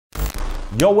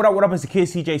Yo, what up, it's the kid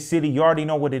CJ City. You already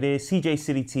know what it is, CJ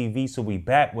City TV. So we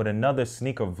back with another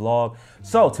sneaker vlog.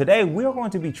 So today we're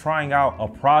going to be trying out a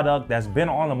product that's been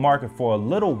on the market for a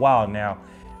little while now.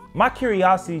 My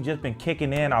curiosity just been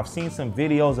kicking in. I've seen some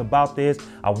videos about this.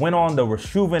 I went on the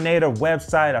RESHOEVN8R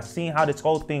website. I've seen how this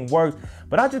whole thing works,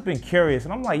 but I just been curious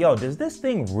and I'm like, yo, does this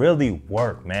thing really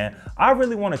work, man? I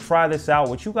really want to try this out.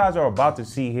 What you guys are about to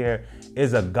see here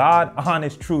is a God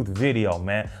honest truth video,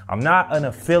 man. I'm not an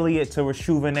affiliate to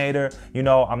RESHOEVN8R. You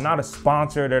know, I'm not a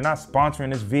sponsor. They're not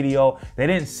sponsoring this video. They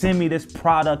didn't send me this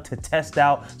product to test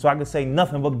out so I could say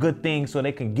nothing but good things so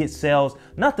they can get sales.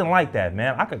 Nothing like that,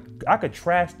 man. I could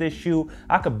trash this shoe.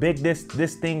 I could big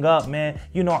this thing up, man.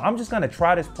 You know, I'm just gonna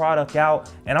try this product out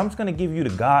and I'm just gonna give you the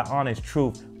God honest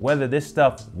truth, whether this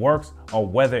stuff works or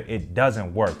whether it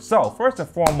doesn't work. So first and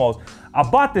foremost, I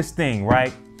bought this thing,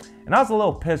 right? And I was a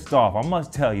little pissed off, I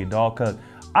must tell you, dog, because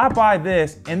I buy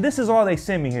this and this is all they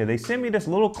send me here. They send me this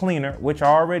little cleaner, which I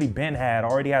already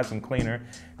had some cleaner.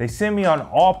 They send me an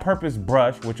all-purpose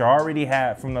brush, which I already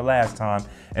had from the last time.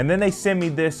 And then they send me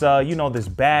this, you know, this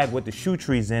bag with the shoe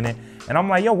trees in it. And I'm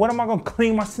like, yo, what am I gonna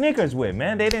clean my sneakers with,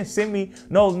 man? They didn't send me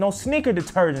no sneaker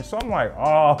detergent. So I'm like,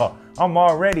 oh, I'm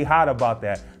already hot about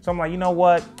that. So I'm like, you know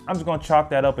what? I'm just gonna chalk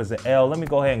that up as an L. Let me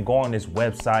go ahead and go on this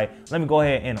website. Let me go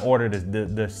ahead and order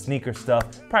the sneaker stuff.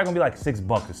 Probably gonna be like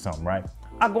 $6 or something, right?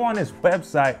 I go on this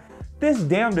website. This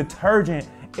damn detergent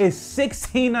is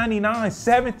 $16.99,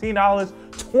 $17,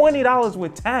 $20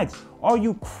 with tax. Are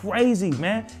you crazy,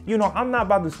 man? You know, I'm not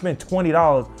about to spend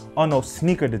 $20 on no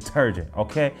sneaker detergent,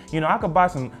 okay? You know, I could buy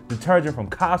some detergent from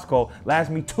Costco,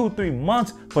 last me 2-3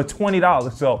 months for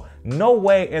 $20. So no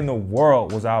way in the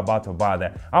world was I about to buy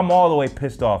that. I'm all the way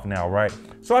pissed off now, right?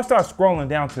 So I start scrolling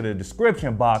down to the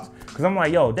description box because I'm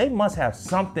like, yo, they must have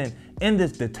something in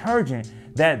this detergent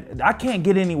that I can't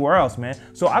get anywhere else, man.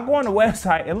 So I go on the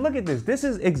website and look at this. This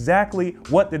is exactly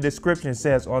what the description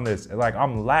says on this. Like,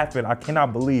 I'm laughing, I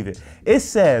cannot believe it. It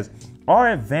says,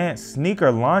 our advanced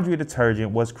sneaker laundry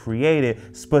detergent was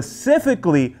created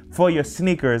specifically for your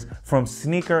sneakers from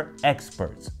sneaker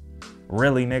experts.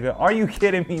 Really, nigga? Are you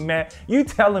kidding me, man? You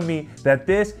telling me that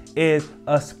this is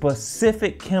a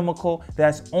specific chemical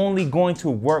that's only going to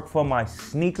work for my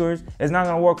sneakers? It's not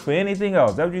gonna work for anything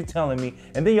else. That's what you're telling me.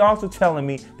 And then you're also telling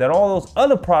me that all those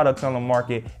other products on the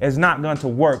market is not going to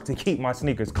work to keep my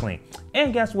sneakers clean.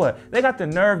 And guess what? They got the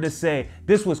nerve to say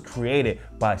this was created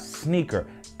by sneaker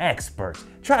experts.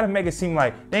 Try to make it seem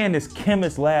like they in this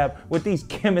chemist lab with these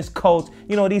chemist coats,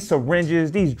 you know, these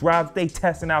syringes, these drops, they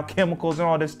testing out chemicals and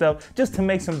all this stuff just to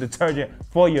make some detergent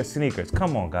for your sneakers.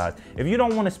 Come on, guys. If you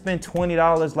don't want to spend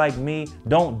 $20 like me,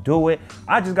 don't do it.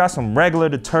 I just got some regular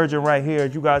detergent right here,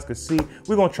 as you guys can see.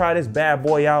 We're gonna try this bad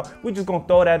boy out. We're just gonna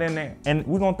throw that in there and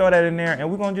we're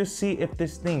gonna just see if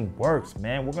this thing works,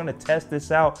 man. We're gonna test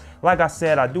this out. Like I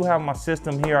said, I do have my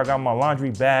system here. I got my laundry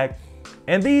bag.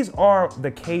 And these are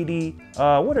the KD,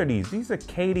 what are these? These are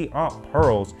KD Aunt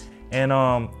Pearls. And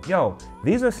yo,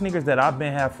 these are sneakers that I've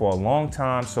been having for a long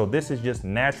time. So this is just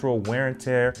natural wear and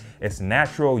tear. It's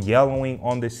natural yellowing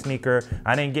on this sneaker.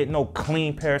 I didn't get no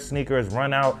clean pair of sneakers,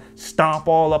 run out, stomp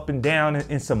all up and down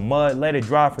in some mud, let it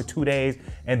dry for 2 days,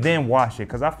 and then wash it.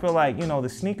 Cause I feel like, you know, the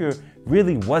sneaker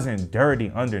really wasn't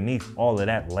dirty underneath all of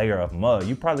that layer of mud.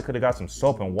 You probably could have got some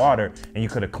soap and water and you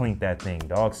could have cleaned that thing,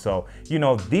 dog. So, you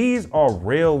know, these are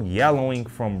real yellowing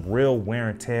from real wear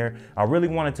and tear. I really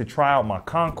wanted to try out my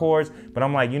Concords, but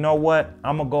I'm like, you know what?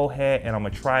 I'm gonna go ahead and I'm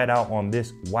gonna try it out on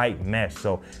this white mesh.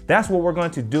 So that's what we're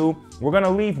going to do. We're gonna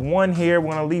leave one here.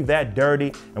 We're gonna leave that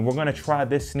dirty and we're gonna try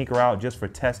this sneaker out just for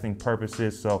testing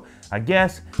purposes. So I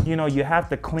guess, you know, you have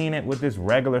to clean it with this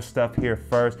regular stuff here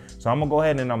first. So I'm gonna go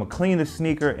ahead and I'm gonna clean the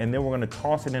sneaker and then we're gonna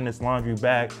toss it in this laundry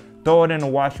bag, throw it in the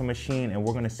washing machine, and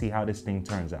we're gonna see how this thing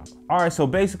turns out. All right, so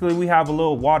basically we have a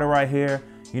little water right here.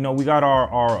 You know, we got our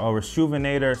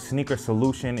RESHOEVN8R sneaker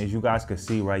solution, as you guys can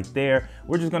see right there.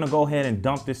 We're just gonna go ahead and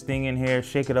dump this thing in here,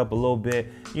 shake it up a little bit.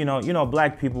 You know,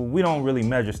 black people, we don't really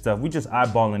measure stuff. We just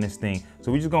eyeballing this thing.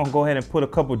 So we're just gonna go ahead and put a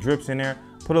couple drips in there,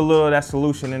 put a little of that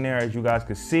solution in there, as you guys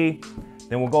can see.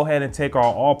 Then we'll go ahead and take our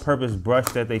all-purpose brush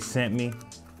that they sent me,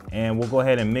 and we'll go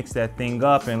ahead and mix that thing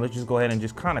up, and let's just go ahead and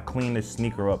just kind of clean this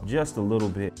sneaker up just a little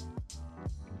bit.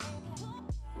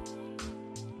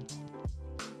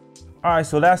 All right,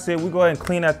 so that's it. We go ahead and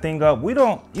clean that thing up. We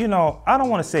don't, you know, I don't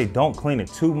want to say don't clean it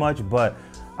too much, but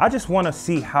I just want to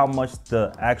see how much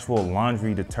the actual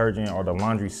laundry detergent or the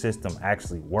laundry system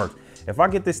actually works. If I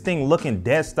get this thing looking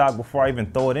dead stock before I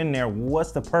even throw it in there,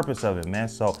 what's the purpose of it, man?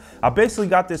 So I basically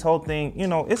got this whole thing, you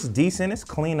know, it's decent, it's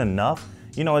clean enough.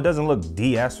 You know, it doesn't look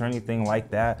DS or anything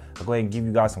like that. I'll go ahead and give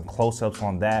you guys some close-ups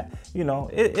on that. You know,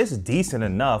 it's decent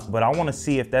enough, but I want to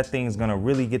see if that thing's gonna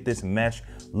really get this mesh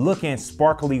looking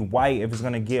sparkly white, if it's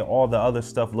gonna get all the other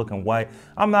stuff looking white.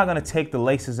 I'm not gonna take the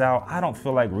laces out. I don't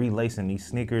feel like relacing these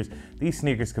sneakers. These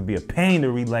sneakers could be a pain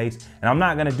to relace, and I'm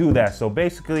not gonna do that. So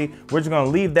basically, we're just gonna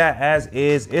leave that as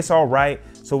is. It's all right.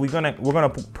 So we're gonna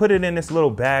put it in this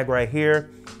little bag right here.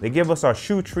 They give us our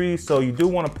shoe trees, so you do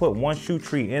want to put one shoe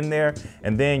tree in there,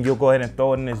 and then you'll go ahead and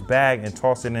throw it in this bag and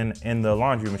toss it in the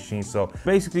laundry machine. So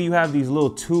basically, you have these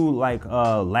little two like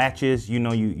latches. You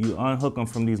know, you unhook them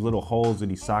from these little holes or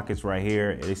these sockets right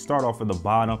here. They start off at the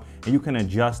bottom, and you can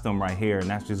adjust them right here, and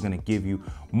that's just gonna give you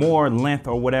more length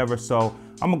or whatever. So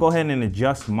I'm gonna go ahead and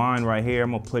adjust mine right here.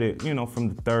 I'm gonna put it, you know,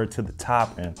 from the third to the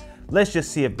top, and let's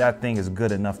just see if that thing is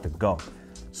good enough to go.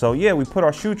 So yeah, we put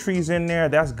our shoe trees in there.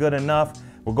 That's good enough.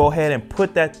 We'll go ahead and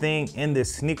put that thing in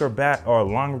this sneaker bag or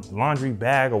laundry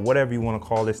bag or whatever you want to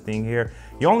call this thing here.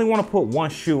 You only want to put one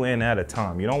shoe in at a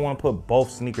time. You don't want to put both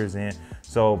sneakers in.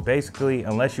 So basically,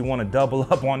 unless you want to double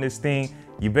up on this thing,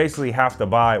 you basically have to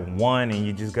buy one, and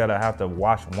you just gotta have to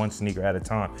wash one sneaker at a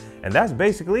time. And that's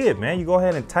basically it, man. You go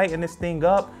ahead and tighten this thing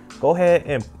up. Go ahead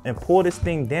and pull this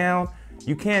thing down.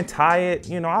 You can tie it,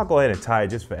 you know, I'll go ahead and tie it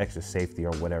just for extra safety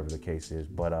or whatever the case is.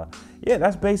 But yeah,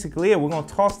 that's basically it. We're gonna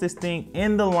toss this thing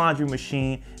in the laundry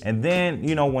machine, and then,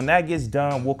 you know, when that gets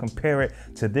done, we'll compare it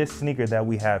to this sneaker that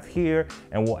we have here,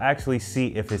 and we'll actually see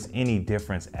if it's any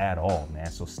difference at all, man.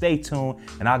 So stay tuned,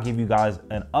 and I'll give you guys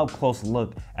an up close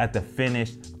look at the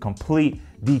finished, complete,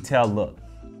 detailed look.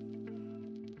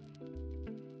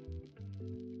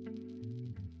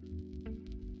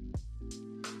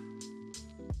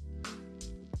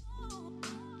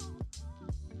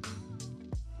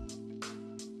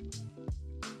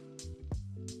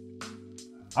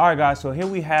 All right, guys, so here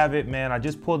we have it, man. I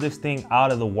just pulled this thing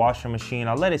out of the washing machine.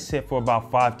 I let it sit for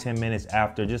about 5-10 minutes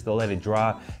after, just to let it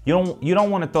dry. You don't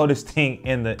want to throw this thing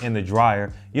in the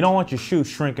dryer. You don't want your shoe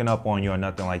shrinking up on you or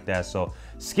nothing like that. So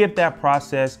skip that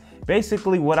process.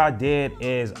 Basically, what I did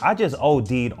is I just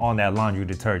OD'd on that laundry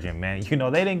detergent, man. You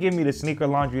know, they didn't give me the sneaker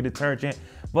laundry detergent,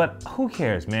 but who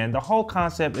cares, man? The whole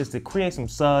concept is to create some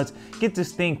suds, get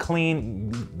this thing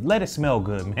clean, let it smell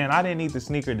good, man. I didn't need the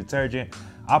sneaker detergent.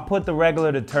 I put the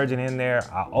regular detergent in there.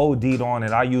 I OD'd on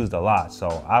it. I used a lot.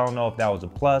 So I don't know if that was a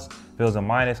plus, if it was a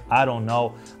minus, I don't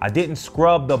know. I didn't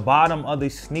scrub the bottom of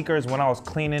these sneakers when I was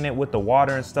cleaning it with the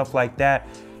water and stuff like that.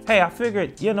 Hey, I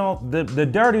figured, you know, the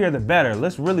dirtier the better.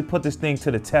 Let's really put this thing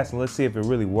to the test and let's see if it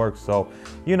really works. So,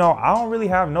 you know, I don't really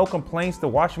have no complaints. The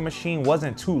washing machine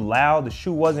wasn't too loud. The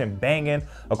shoe wasn't banging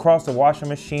across the washing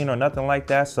machine or nothing like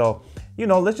that. So, you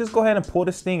know, let's just go ahead and pull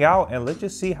this thing out and let's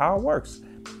just see how it works.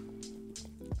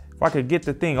 If I could get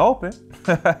the thing open.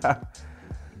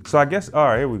 So I guess, all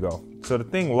right, here we go. So the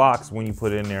thing locks when you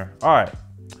put it in there. All right,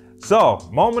 so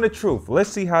moment of truth. Let's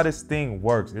see how this thing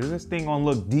works. Is this thing gonna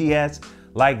look DS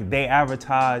like they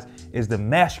advertise? Is the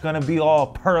mesh gonna be all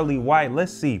pearly white?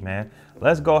 Let's see, man.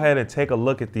 Let's go ahead and take a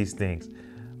look at these things.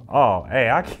 Oh,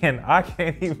 hey, I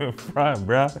can't even front,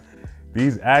 bruh.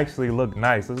 These actually look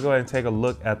nice. Let's go ahead and take a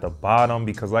look at the bottom,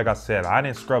 because like I said, I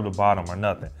didn't scrub the bottom or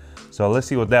nothing. So let's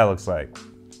see what that looks like.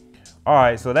 All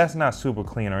right, so that's not super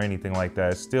clean or anything like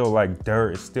that. It's still like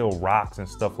dirt, it's still rocks and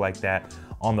stuff like that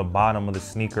on the bottom of the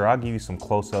sneaker. I'll give you some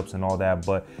close-ups and all that,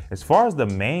 but as far as the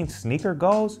main sneaker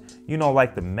goes, you know,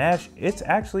 like the mesh, it's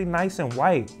actually nice and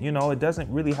white. You know, it doesn't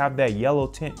really have that yellow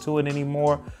tint to it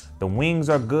anymore. The wings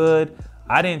are good.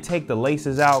 I didn't take the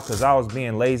laces out because I was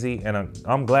being lazy, and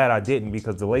I'm glad I didn't,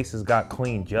 because the laces got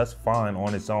clean just fine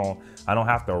on its own. I don't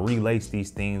have to relace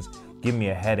these things, give me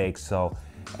a headache. So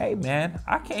hey man,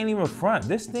 I can't even front.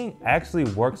 This thing actually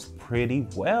works pretty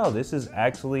well. This is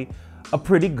actually a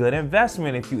pretty good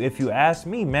investment if you ask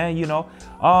me, man. You know,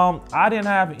 I didn't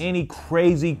have any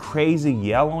crazy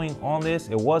yellowing on this.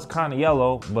 It was kind of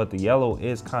yellow, but the yellow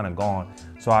is kind of gone.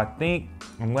 So I think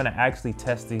I'm gonna actually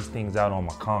test these things out on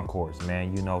my Concords,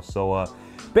 man. You know, so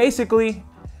basically,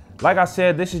 like I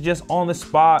said, this is just on the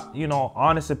spot, you know,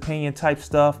 honest opinion type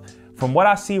stuff. From what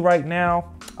I see right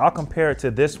now, I'll compare it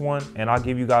to this one and I'll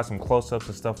give you guys some close-ups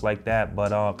and stuff like that.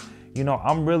 But you know,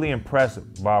 I'm really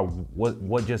impressed by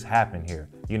what just happened here.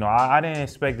 You know, I didn't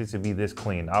expect it to be this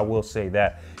clean. I will say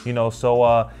that, you know,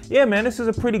 so yeah, man, this is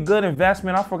a pretty good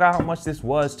investment. I forgot how much this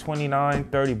was, 29,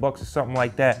 30 bucks or something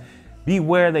like that.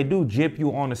 Beware, they do jip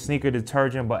you on the sneaker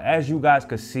detergent, but as you guys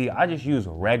could see, I just use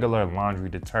regular laundry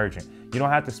detergent. You don't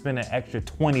have to spend an extra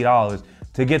 $20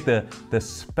 to get the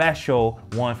special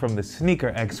one from the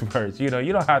sneaker experts. You know,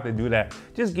 you don't have to do that.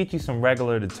 Just get you some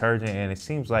regular detergent, and it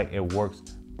seems like it works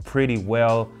pretty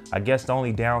well. I guess the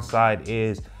only downside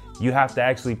is you have to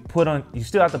actually you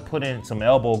still have to put in some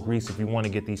elbow grease if you want to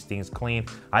get these things clean.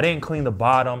 I didn't clean the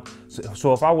bottom,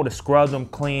 so if I would have scrubbed them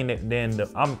clean, then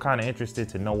I'm kind of interested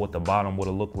to know what the bottom would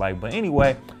have looked like. But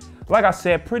anyway, like I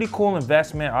said, pretty cool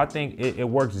investment. I think it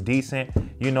works decent.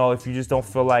 You know, if you just don't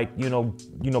feel like, you know,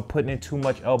 putting in too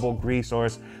much elbow grease or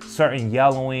certain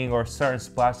yellowing or certain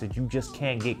spots that you just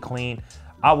can't get clean,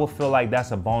 I would feel like that's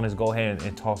a bonus. Go ahead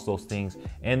and toss those things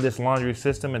in this laundry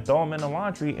system and throw them in the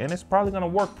laundry, and it's probably gonna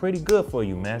work pretty good for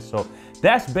you, man. So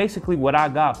that's basically what I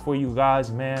got for you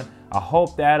guys, man. I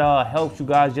hope that helps you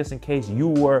guys, just in case you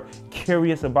were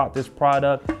curious about this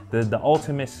product, the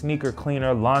ultimate sneaker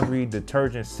cleaner laundry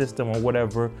detergent system or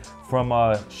whatever from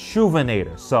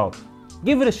RESHOEVN8R. So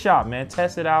give it a shot, man.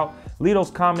 Test it out. Leave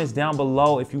those comments down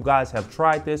below if you guys have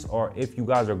tried this or if you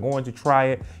guys are going to try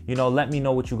it. You know, let me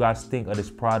know what you guys think of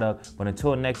this product. But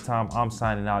until next time, I'm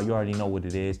signing out. You already know what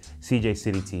it is. CJ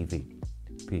City TV.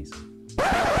 Peace.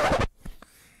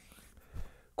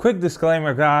 Quick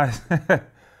disclaimer, guys.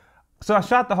 So I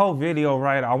shot the whole video,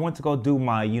 right? I went to go do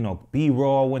my,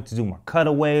 B-roll. I went to do my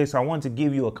cutaways. So I wanted to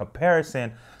give you a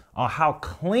comparison on how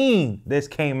clean this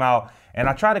came out. And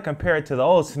I tried to compare it to the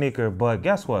old sneaker, but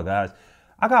guess what, guys?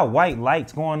 I got white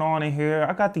lights going on in here.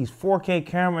 I got these 4K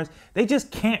cameras. They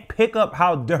just can't pick up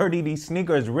how dirty these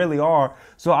sneakers really are.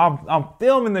 So I'm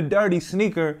filming the dirty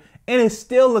sneaker and it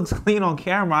still looks clean on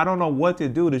camera. I don't know what to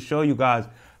do to show you guys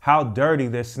how dirty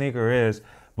this sneaker is.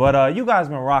 But you guys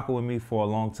been rocking with me for a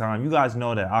long time. You guys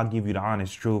know that I'll give you the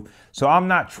honest truth. So I'm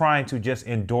not trying to just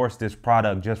endorse this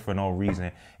product just for no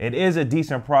reason. It is a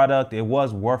decent product. It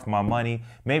was worth my money.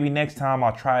 Maybe next time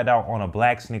I'll try it out on a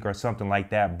black sneaker or something like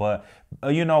that. But,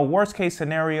 worst case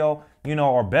scenario,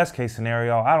 or best case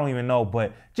scenario, I don't even know.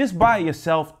 But just buy it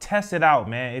yourself. Test it out,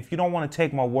 man. If you don't want to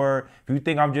take my word, if you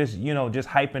think I'm just, just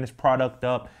hyping this product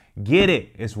up, get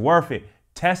it. It's worth it.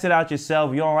 Test it out yourself.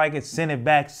 If you don't like it, send it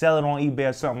back, sell it on eBay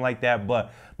or something like that.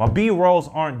 But my B-rolls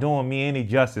aren't doing me any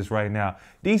justice right now.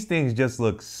 These things just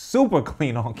look super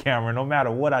clean on camera, no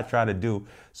matter what I try to do.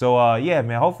 So yeah,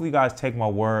 man, hopefully you guys take my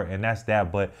word, and that's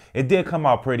that. But it did come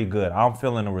out pretty good. I'm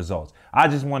feeling the results. I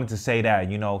just wanted to say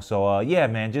that, So yeah,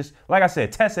 man, just like I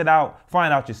said, test it out,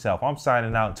 find out yourself. I'm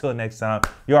signing out. Until next time,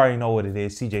 you already know what it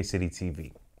is. CJ City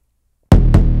TV.